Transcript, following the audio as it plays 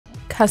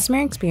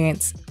Customer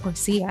experience, or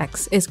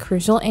CX, is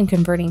crucial in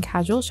converting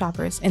casual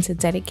shoppers into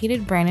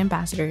dedicated brand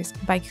ambassadors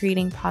by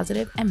creating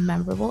positive and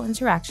memorable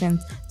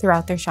interactions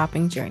throughout their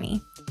shopping journey.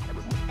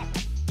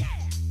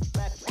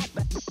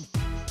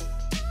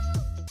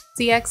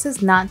 CX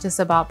is not just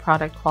about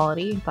product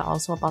quality, but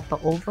also about the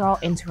overall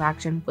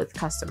interaction with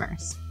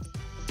customers.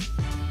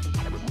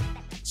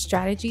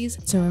 Strategies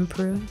to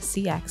improve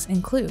CX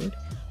include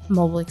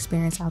mobile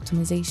experience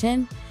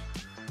optimization,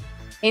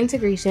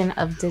 integration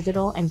of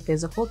digital and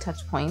physical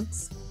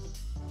touchpoints,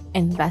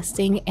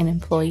 investing in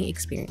employee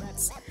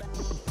experience.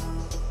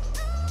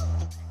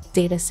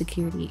 Data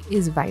security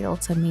is vital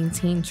to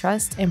maintain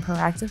trust, and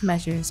proactive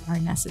measures are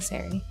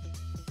necessary.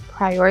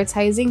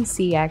 Prioritizing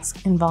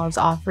CX involves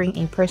offering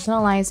a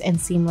personalized and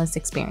seamless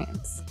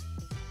experience.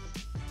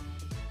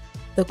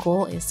 The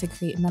goal is to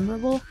create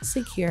memorable,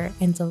 secure,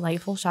 and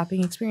delightful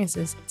shopping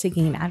experiences to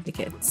gain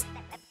advocates.